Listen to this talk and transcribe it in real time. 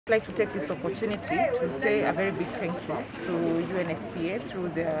like to take this opportunity to say a very big thank you to UNFPA through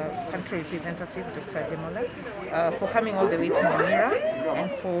their country representative, Dr. Ademola, for coming all the way to Nyamira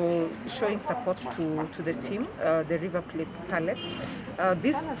and for showing support to the team, the Riverplate starlets.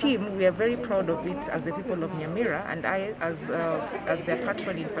 This team, we are very proud of it as the people of Nyamira, and I as their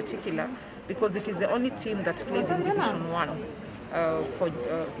patron in particular, because it is the only team that plays in Division 1.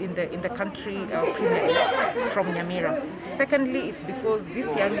 In the country Premier League from Nyamira. Secondly, it's because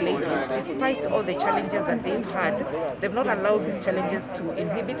these young ladies, despite all the challenges that they've had, they've not allowed these challenges to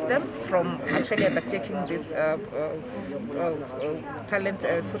inhibit them from actually undertaking this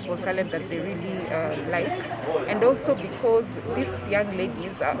football talent that they really like. And also because these young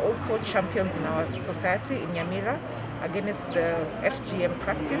ladies are also champions in our society in Nyamira against the FGM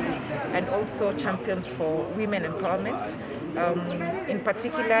practice, and also champions for women empowerment, in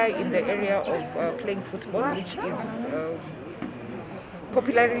particular in the area of playing football, which is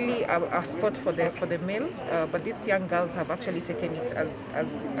popularly a sport for the male, but these young girls have actually taken it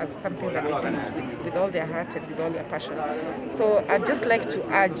as something that they do with all their heart and with all their passion. So I'd just like to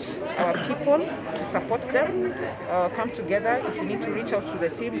urge our people to support them, come together. If you need to reach out to the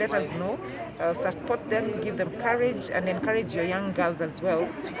team, let us know, support them, give them courage, and encourage your young girls as well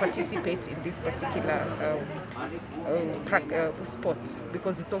to participate in this particular sport,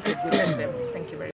 because it's also good for them. Thank you very much.